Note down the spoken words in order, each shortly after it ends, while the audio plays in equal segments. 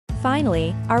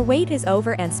Finally, our wait is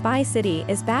over and Spy City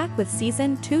is back with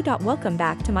Season 2. Welcome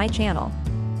back to my channel.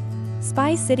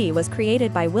 Spy City was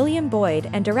created by William Boyd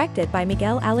and directed by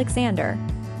Miguel Alexander.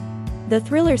 The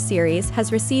thriller series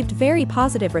has received very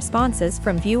positive responses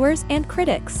from viewers and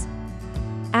critics.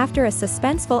 After a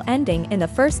suspenseful ending in the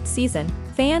first season,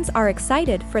 fans are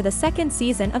excited for the second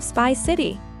season of Spy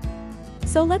City.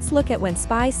 So let's look at when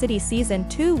Spy City Season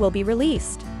 2 will be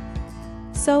released.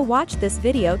 So watch this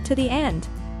video to the end.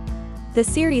 The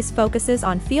series focuses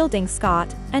on Fielding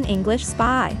Scott, an English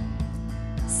spy.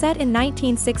 Set in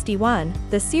 1961,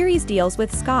 the series deals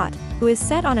with Scott, who is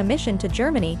set on a mission to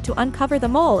Germany to uncover the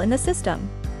mole in the system.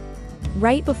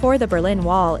 Right before the Berlin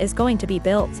Wall is going to be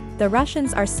built, the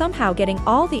Russians are somehow getting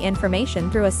all the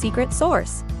information through a secret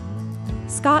source.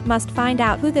 Scott must find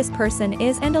out who this person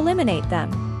is and eliminate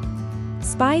them.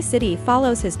 Spy City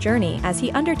follows his journey as he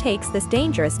undertakes this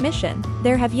dangerous mission.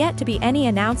 There have yet to be any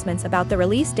announcements about the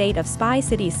release date of Spy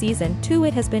City Season 2.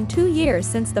 It has been 2 years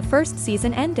since the first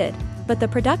season ended, but the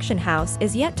production house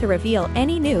is yet to reveal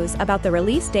any news about the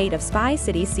release date of Spy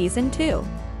City Season 2.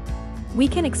 We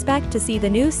can expect to see the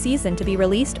new season to be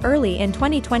released early in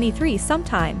 2023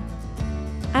 sometime.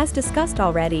 As discussed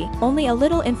already, only a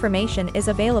little information is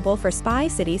available for Spy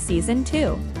City Season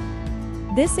 2.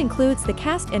 This includes the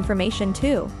cast information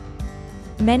too.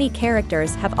 Many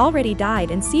characters have already died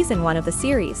in Season 1 of the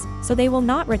series, so they will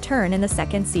not return in the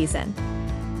second season.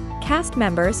 Cast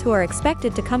members who are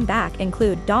expected to come back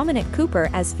include Dominic Cooper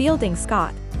as Fielding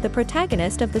Scott, the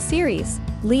protagonist of the series,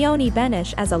 Leonie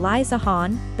Benish as Eliza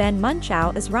Hahn, Ben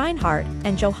Munchow as Reinhardt,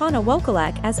 and Johanna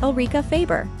Wokalek as Ulrika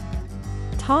Faber.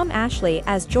 Tom Ashley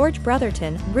as George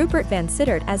Brotherton, Rupert Van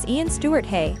Sittert as Ian Stewart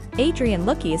Hay, Adrian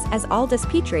Lukis as Aldous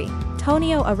Petrie,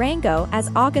 Tonio Arango as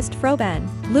August Froben,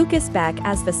 Lucas Beck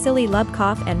as Vasily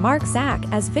Lubkov and Mark Zak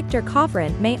as Victor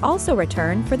Kovrin may also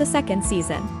return for the second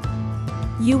season.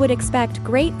 You would expect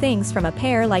great things from a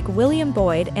pair like William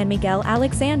Boyd and Miguel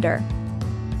Alexander.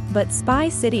 But Spy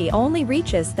City only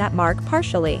reaches that mark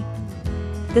partially.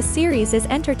 The series is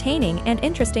entertaining and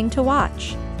interesting to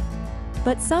watch.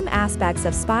 But some aspects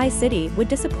of Spy City would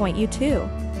disappoint you too.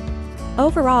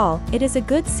 Overall, it is a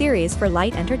good series for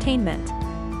light entertainment.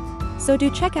 So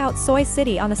do check out Spy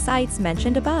City on the sites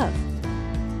mentioned above.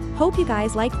 Hope you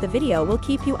guys liked the video. Will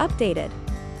keep you updated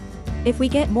if we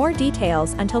get more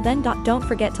details. Until then, don't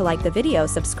forget to like the video,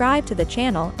 subscribe to the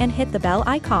channel and hit the bell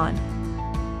icon.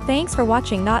 Thanks for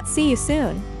watching. See you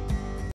soon.